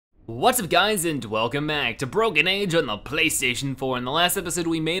What's up guys, and welcome back to Broken Age on the PlayStation 4. In the last episode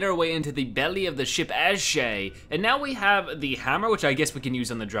we made our way into the belly of the ship as Shay, and now we have the hammer, which I guess we can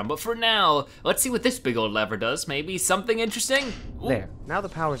use on the drum, but for now, let's see what this big old lever does. Maybe something interesting? Ooh. There, now the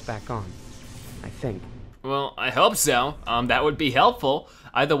power's back on, I think. Well, I hope so. That would be helpful.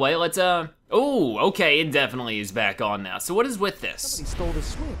 Either way, let's oh, okay, it definitely is back on now. So what is with this? Somebody stole the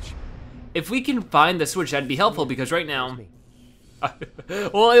switch. If we can find the switch, that'd be helpful, because right now...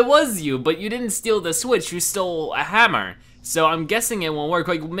 Well, it was you, but you didn't steal the switch, you stole a hammer. So I'm guessing it won't work.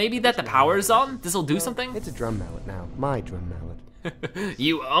 Like, maybe that the power is on? This'll do something? It's a drum mallet now, my drum mallet.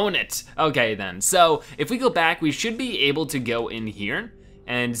 You own it. Okay then, so if we go back, we should be able to go in here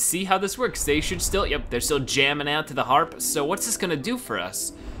and see how this works. They should still, yep, they're still jamming out to the harp. So what's this gonna do for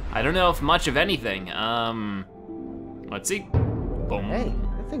us? I don't know if much of anything. Let's see. Boom. Hey,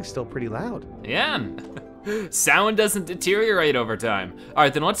 that thing's still pretty loud. Yeah. Sound doesn't deteriorate over time. All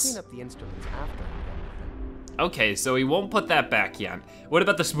right, then let's clean up the instruments after I'm done with them. Okay, so he won't put that back yet. What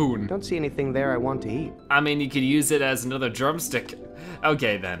about the spoon? Don't see anything there I want to eat. I mean, you could use it as another drumstick.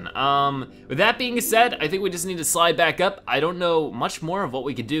 Okay then, with that being said, I think we just need to slide back up. I don't know much more of what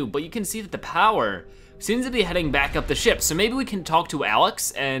we could do, but you can see that the power seems to be heading back up the ship. So maybe we can talk to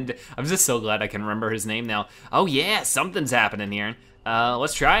Alex, and I'm just so glad I can remember his name now. Oh yeah, something's happening here.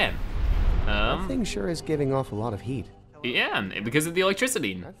 Let's try it. That thing sure is giving off a lot of heat. Yeah, because of the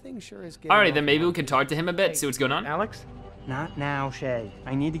electricity. That thing sure is giving Alright, then maybe we can talk to him a bit, see what's going on. Alex? Not now, Shay.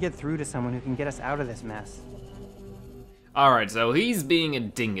 I need to get through to someone who can get us out of this mess. Alright, so he's being a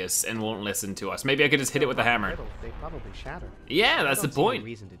dingus and won't listen to us. Maybe I could just hit it with a hammer. They probably shatter. Yeah, that's the point.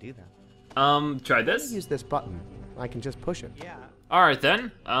 Reason to do that. Try this? Use this button. I can just push it. Yeah. Alright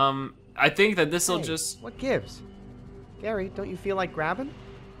then, I think that this'll Hey, just... what gives? Gary, don't you feel like grabbing?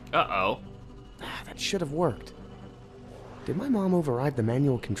 Uh-oh. That should have worked. Did my mom override the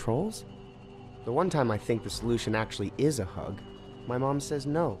manual controls? The one time I think the solution actually is a hug, my mom says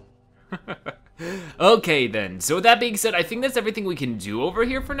no. Okay then, so with that being said, I think that's everything we can do over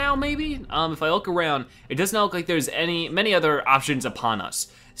here for now, maybe? If I look around, it doesn't look like there's many other options upon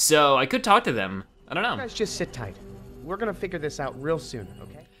us. So I could talk to them, I don't know. You guys just sit tight. We're gonna figure this out real soon,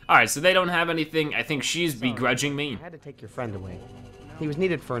 okay? Alright, so they don't have anything. I think she's begrudging me. I had to take your friend away. He was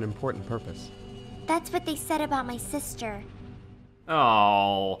needed for an important purpose. That's what they said about my sister.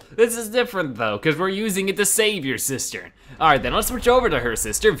 Oh, this is different though, because we're using it to save your sister. Alright then, let's switch over to her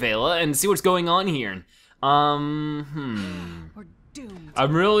sister, Vella, and see what's going on here. I'm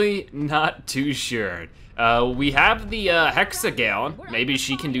really not too sure. We have the hexagon. Maybe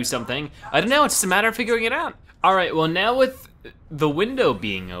she can do something. I don't know, it's just a matter of figuring it out. Alright, well now with the window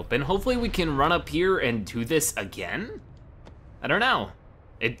being open, hopefully we can run up here and do this again? I don't know.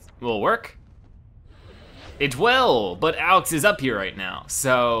 It will work. It will, but Alex is up here right now,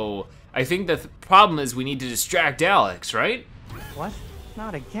 so I think the problem is we need to distract Alex, right? What?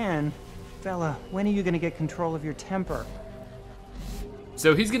 Not again. Vella, when are you gonna get control of your temper?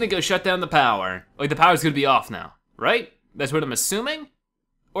 So he's gonna go shut down the power. Like the power's gonna be off now, right? That's what I'm assuming?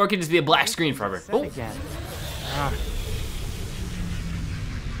 Or it could just be a black screen forever. Oh. Again.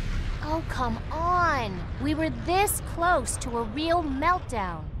 Oh, come on. We were this close to a real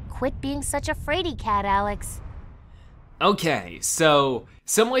meltdown. Quit being such a fraidy cat, Alex. Okay, so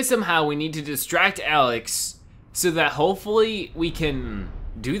some way somehow we need to distract Alex so that hopefully we can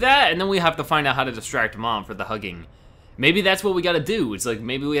do that, and then we have to find out how to distract Mom for the hugging. Maybe that's what we gotta do. It's like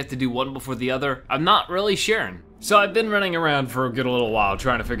maybe we have to do one before the other. I'm not really sure. So I've been running around for a good little while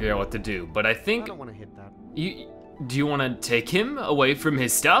trying to figure out what to do, but I think... I don't want to hit that. Do you want to take him away from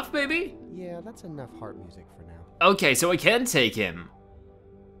his stuff, maybe? Yeah, that's enough heart music for now. Okay, so I can take him.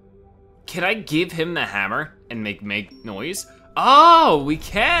 Can I give him the hammer and make noise? Oh, we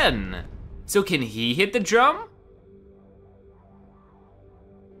can. So can he hit the drum?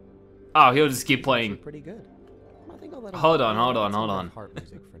 Oh, he'll just keep playing. Pretty good. I think I'll let him Hold on. heart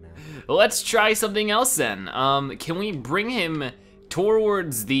music for now. Let's try something else then. Can we bring him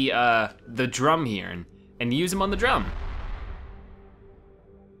towards the drum here and use him on the drum?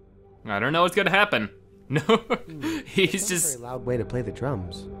 I don't know what's gonna happen. No, he's just... a very loud way to play the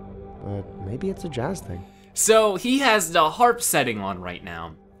drums. Maybe it's a jazz thing. So he has the harp setting on right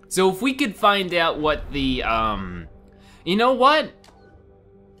now. So if we could find out what the, you know what?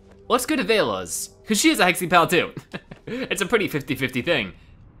 Let's go to Vella's, because she has a hexapal too. It's a pretty 50-50 thing.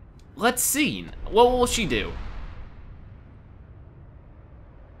 Let's see, what will she do?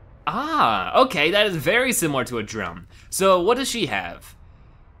 Ah, okay, that is very similar to a drum. So what does she have?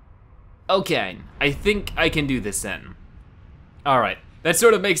 Okay, I think I can do this then. All right. That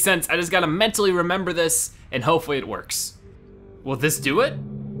sort of makes sense. I just gotta mentally remember this, and hopefully it works. Will this do it?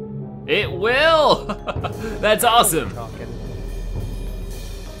 It will! That's awesome.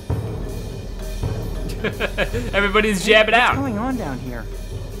 Everybody's jabbing out. What's going on down here?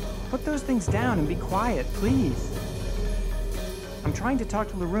 Put those things down and be quiet, please. I'm trying to talk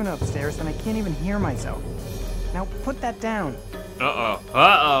to Loruna upstairs and I can't even hear myself. Now put that down. Uh-oh,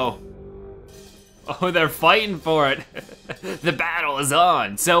 uh-oh. Oh, they're fighting for it. The battle is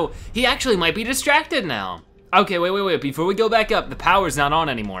on. So he actually might be distracted now. Okay, wait. Before we go back up, the power's not on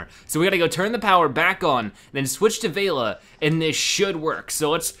anymore. So we gotta go turn the power back on, then switch to Vella, and this should work. So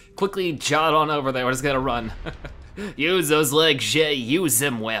let's quickly jot on over there. We're just gonna run. Use those legs, Shay, use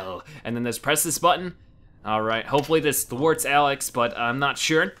them well. And then just press this button. All right, hopefully this thwarts Alex, but I'm not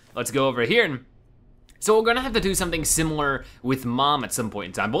sure. Let's go over here. So we're gonna have to do something similar with Mom at some point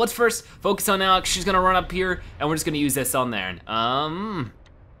in time. But let's first focus on Alex. She's gonna run up here, and we're just gonna use this on there.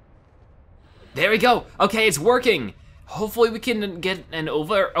 There we go. Okay, it's working. Hopefully we can get an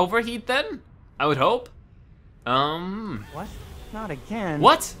overheat then, I would hope. What? Not again.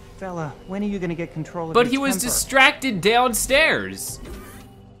 What? Vella, when are you gonna get control of But your he was temper? distracted downstairs.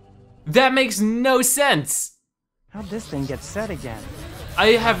 That makes no sense. How'd this thing get set again?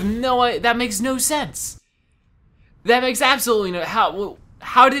 I have no idea. That makes no sense. That makes absolutely no.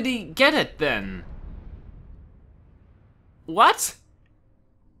 How did he get it then? What?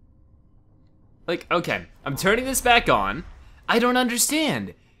 Like, okay, I'm turning this back on. I don't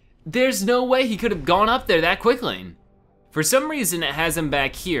understand. There's no way he could have gone up there that quickly. For some reason, it has him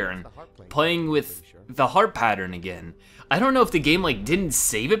back here, playing with the heart pattern again. I don't know if the game like didn't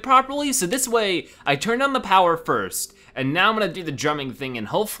save it properly, so this way, I turned on the power first, and now I'm gonna do the drumming thing, and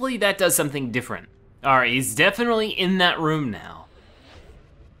hopefully that does something different. All right, he's definitely in that room now.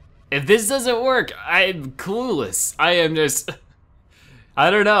 If this doesn't work, I'm clueless. I am just, I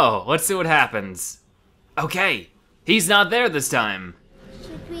don't know. Let's see what happens. Okay, he's not there this time.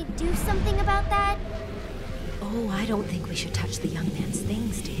 Should we do something about that? Oh, I don't think we should touch the young man's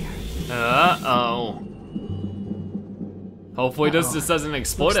things, dear. Uh-oh. Hopefully this just doesn't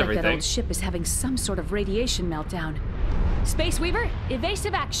explode Looks like everything. that old ship is having some sort of radiation meltdown. Space Weaver,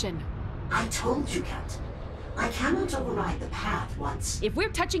 evasive action. I told you, Captain. I cannot override the path once. If we're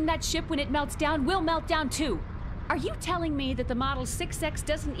touching that ship when it melts down, we'll melt down too. Are you telling me that the Model 6X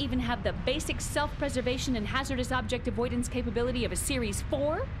doesn't even have the basic self-preservation and hazardous object avoidance capability of a Series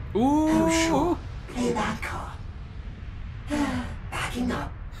 4? Ooh. Oh, sure. Play that card. Backing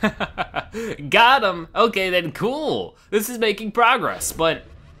up. Got him. Okay, then cool. This is making progress, but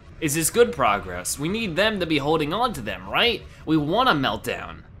is this good progress? We need them to be holding on to them, right? We want a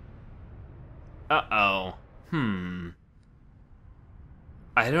meltdown. Uh-oh.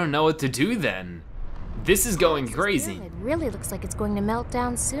 I don't know what to do then. This is going crazy. It really looks like it's going to melt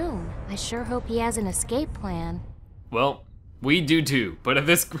down soon. I sure hope he has an escape plan. Well, we do too, but if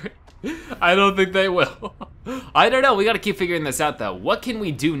this, I don't think they will. I don't know, we gotta keep figuring this out though. What can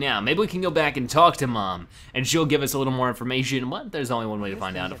we do now? Maybe we can go back and talk to Mom, and she'll give us a little more information. But there's only one way to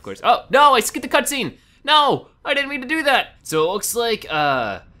find out, of course. Oh, no, I skipped the cutscene. No, I didn't mean to do that. So it looks like,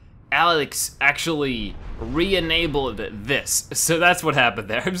 Alex actually re-enabled this. So that's what happened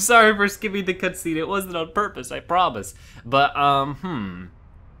there. I'm sorry for skipping the cutscene. It wasn't on purpose, I promise. But,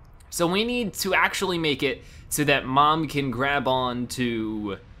 so we need to actually make it so that Mom can grab on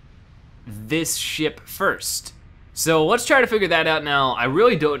to this ship first. So let's try to figure that out now. I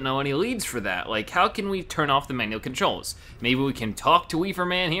really don't know any leads for that. Like, how can we turn off the manual controls? Maybe we can talk to Weaver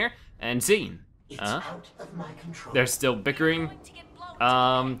Man here and see. It's out of my control. They're still bickering.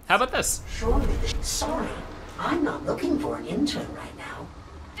 How about this? Surely, sorry. I'm not looking for an intern right now.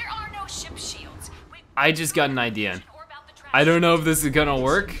 There are no ship shields. I just got an idea. I don't know if this is gonna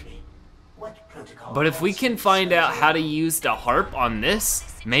work, What protocol? but if we can find out how to use the harp on this,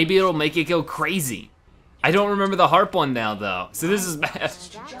 maybe it'll make it go crazy. I don't remember the harp one now though, so this is bad.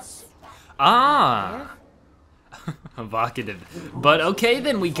 Ah. Evocative. But okay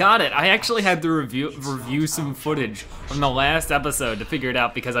then, we got it. I actually had to review some footage from the last episode to figure it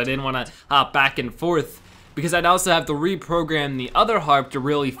out because I didn't want to hop back and forth because I'd also have to reprogram the other harp to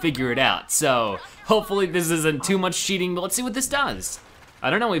really figure it out. So hopefully this isn't too much cheating, but let's see what this does.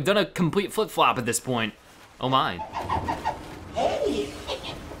 I don't know, we've done a complete flip-flop at this point. Oh my. Hey!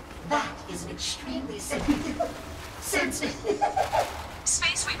 That is an extremely sensitive.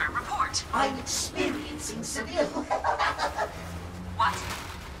 Space Weaver, report. I'm experiencing severe. What?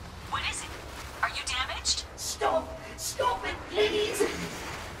 What is it? Are you damaged? Stop it, please.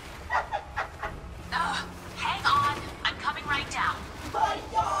 Hang on. I'm coming right down. My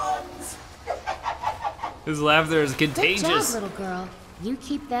yawns. His laughter is Good contagious. job, little girl. You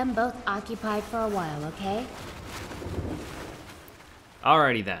keep them both occupied for a while, okay?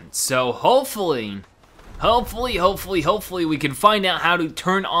 Alrighty then, so hopefully we can find out how to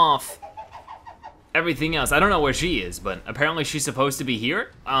turn off everything else. I don't know where she is, but apparently she's supposed to be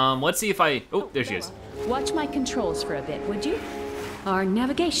here. Let's see if oh, there she is. Watch my controls for a bit, would you? Our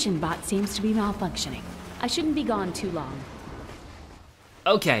navigation bot seems to be malfunctioning. I shouldn't be gone too long.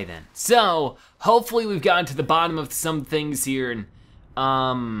 Okay then, so hopefully we've gotten to the bottom of some things here,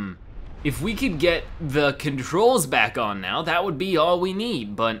 and if we could get the controls back on now, that would be all we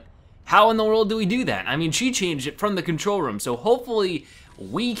need, but how in the world do we do that? I mean, she changed it from the control room, so hopefully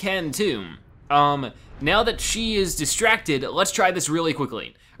we can too. Now that she is distracted, let's try this really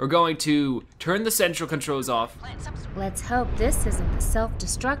quickly. We're going to turn the central controls off. Let's hope this isn't the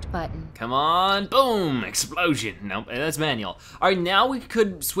self-destruct button. Come on, boom, explosion. Nope, that's manual. All right, now we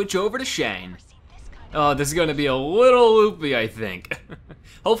could switch over to Shay. Oh, this is gonna be a little loopy, I think.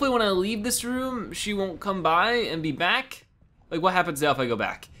 Hopefully when I leave this room, she won't come by and be back. Like, what happens now if I go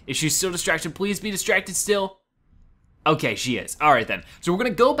back? Is she still distracted? Please be distracted still. Okay, she is. All right then. So we're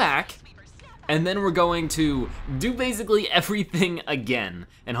gonna go back, and then we're going to do basically everything again,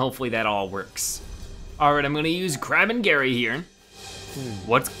 and hopefully that all works. All right, I'm gonna use Crab and Gary here.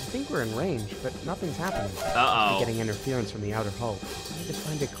 What's? I think we're in range, but nothing's happening. Uh-oh. We're getting interference from the outer hull. I need to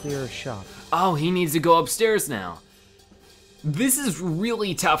find a clearer shot. Oh, he needs to go upstairs now. This is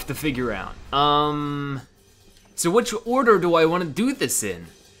really tough to figure out. So which order do I want to do this in?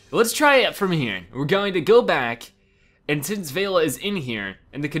 Let's try it from here. We're going to go back, and since Vella is in here,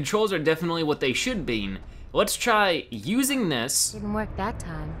 and the controls are definitely what they should be, let's try using this. Didn't work that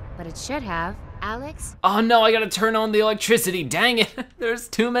time, but it should have. Alex? Oh no, I gotta turn on the electricity, dang it. There's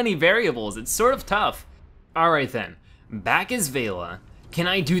too many variables, it's sort of tough. All right then, back as Vella. Can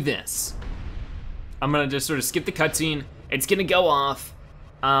I do this? I'm gonna just sort of skip the cutscene. It's gonna go off.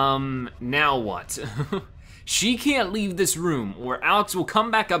 Now what? She can't leave this room or Alex will come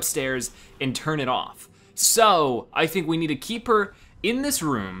back upstairs and turn it off. So I think we need to keep her in this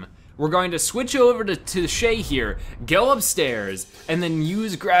room. We're going to switch over to Shay here, go upstairs, and then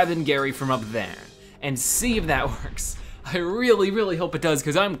use Grab and Gary from up there and see if that works. I really, really hope it does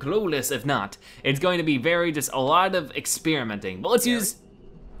because I'm clueless if not. It's going to be just a lot of experimenting. But let's use,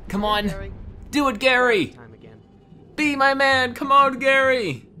 come on, Gary. Do it, Gary. Time again. Be my man, come on,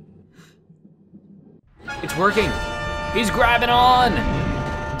 Gary. It's working. He's grabbing on.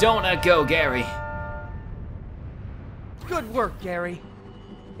 Don't let go, Gary. Good work, Gary.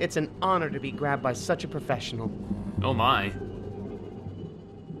 It's an honor to be grabbed by such a professional. Oh my.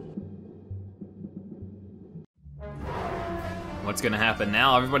 What's gonna happen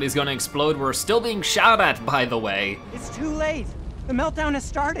now? Everybody's gonna explode. We're still being shot at, by the way. It's too late. The meltdown has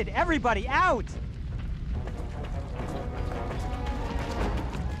started. Everybody out!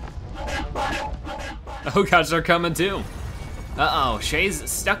 Oh gosh, they're coming too. Uh-oh, Shay's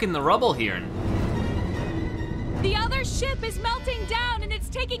stuck in the rubble here. The other ship is melting down and it's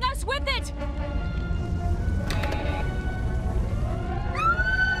taking us with it!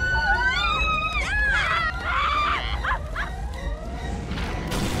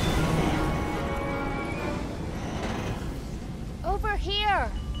 Over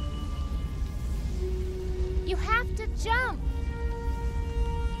here! You have to jump!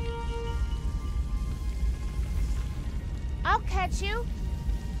 I'll catch you.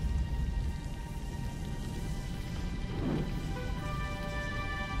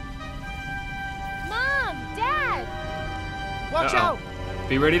 Mom, Dad! Watch out!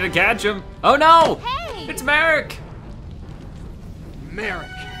 Be ready to catch him. Oh no! Hey! It's Merrick! Merrick.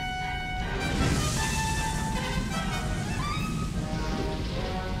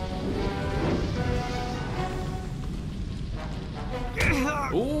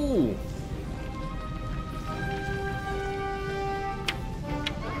 Ooh!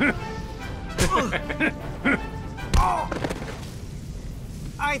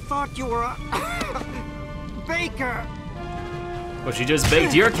 I thought you were a baker. Well, she just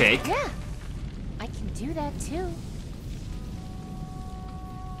baked your cake. Yeah, I can do that too.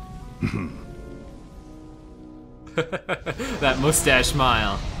 That mustache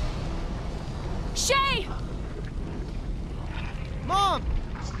smile. Shay! Mom!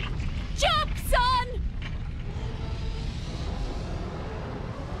 Jump, son!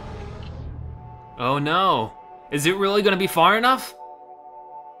 Oh no. Is it really gonna be far enough?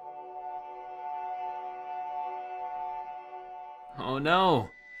 Oh no.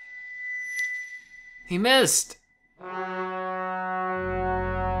 He missed.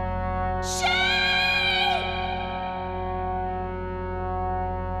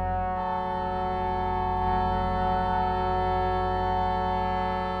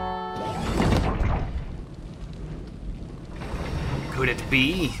 Could it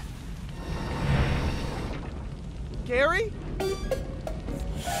be? Gary?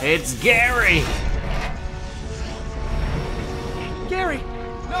 It's Gary! Gary!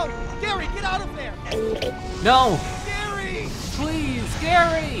 No! Gary, get out of there! No! Gary! Please,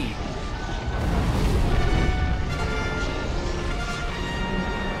 Gary!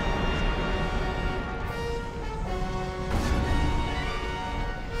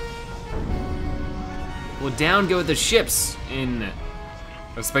 Well, down go the ships in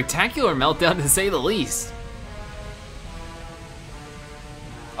a spectacular meltdown to say the least.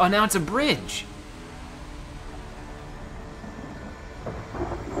 Oh, now it's a bridge.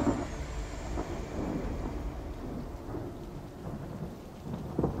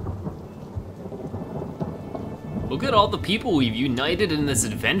 Look at all the people we've united in this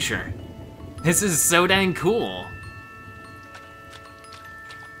adventure. This is so dang cool.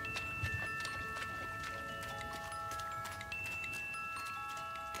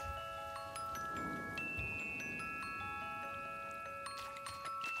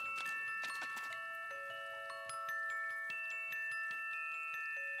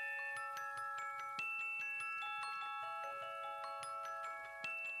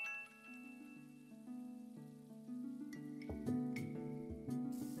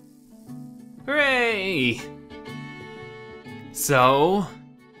 Hooray! So,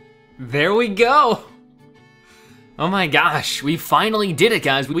 there we go. Oh my gosh, we finally did it,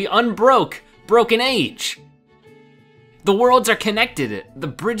 guys. We unbroke Broken Age. The worlds are connected. The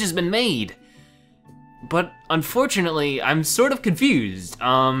bridge has been made. But unfortunately, I'm sort of confused.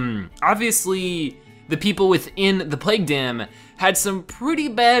 Obviously, the people within the Plague Dam had some pretty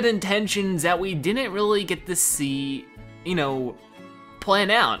bad intentions that we didn't really get to see, you know,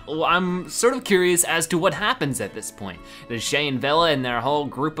 plan out. Well, I'm sort of curious as to what happens at this point. Does Shay and Vella and their whole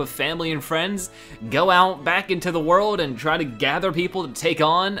group of family and friends go out back into the world and try to gather people to take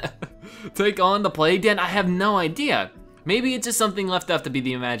on the Plague Den? I have no idea. Maybe it's just something left up to be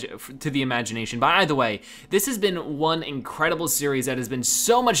the imagination. But either way, this has been one incredible series that has been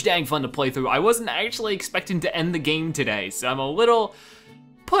so much dang fun to play through. I wasn't actually expecting to end the game today, so I'm a little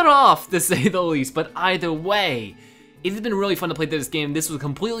put off, to say the least. But either way, it has been really fun to play through this game. This was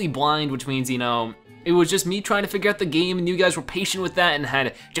completely blind, which means, you know, it was just me trying to figure out the game, and you guys were patient with that and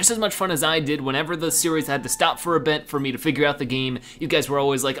had just as much fun as I did. Whenever the series had to stop for a bit for me to figure out the game, you guys were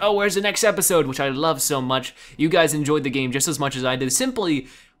always like, oh, where's the next episode, which I love so much. You guys enjoyed the game just as much as I did. Simply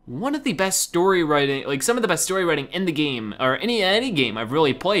one of the best story writing, like some of the best story writing in the game, or any game I've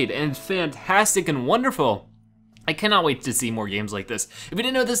really played, and it's fantastic and wonderful. I cannot wait to see more games like this. If you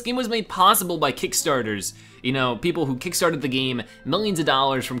didn't know, this game was made possible by Kickstarters. You know, people who kickstarted the game, millions of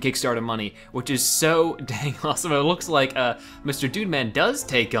dollars from Kickstarter money, which is so dang awesome. It looks like Mr. Dudeman does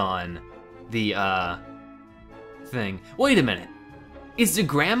take on the thing. Wait a minute, is the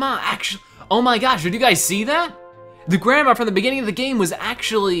grandma actually, oh my gosh, did you guys see that? The grandma from the beginning of the game was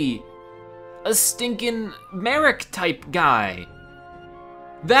actually a stinking Merrick type guy.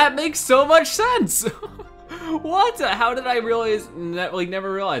 That makes so much sense. What? How did I realize,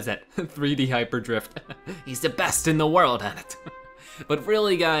 never realize that? 3D hyperdrift. He's the best in the world at it. But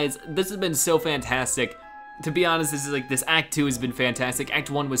really, guys, this has been so fantastic. To be honest, this Act 2 has been fantastic. Act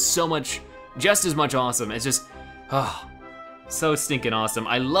 1 was just as much awesome. It's just, oh, so stinking awesome.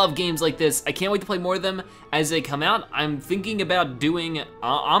 I love games like this. I can't wait to play more of them as they come out. I'm thinking about doing,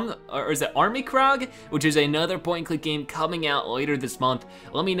 or is it Army Krog? Which is another point-and-click game coming out later this month.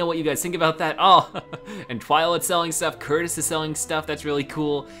 Let me know what you guys think about that. Oh, and Twilight's selling stuff, Curtis is selling stuff, that's really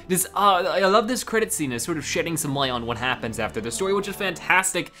cool. I love this credit scene. It's sort of shedding some light on what happens after the story, which is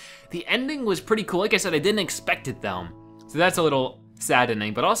fantastic. The ending was pretty cool. Like I said, I didn't expect it though. So that's a little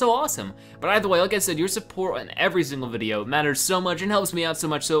saddening, but also awesome. But either way, like I said, your support on every single video matters so much and helps me out so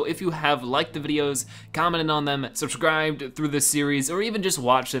much. So if you have liked the videos, commented on them, subscribed through this series, or even just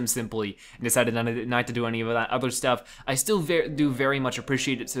watched them simply and decided not to do any of that other stuff, I still do very much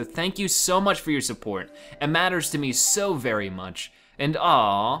appreciate it. So thank you so much for your support. It matters to me so very much. And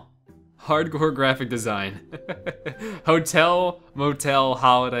hardcore graphic design. Hotel, motel,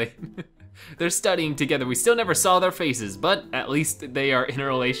 holiday. They're studying together. We still never saw their faces, but at least they are in a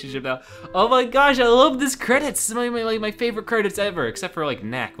relationship now. Oh my gosh, I love this credits. It's my favorite credits ever, except for like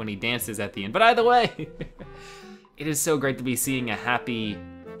Knack when he dances at the end. But either way, it is so great to be seeing a happy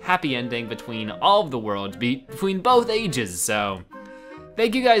ending between all of the worlds, between both ages. So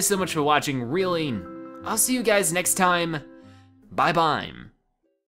thank you guys so much for watching, really. I'll see you guys next time. Bye-bye.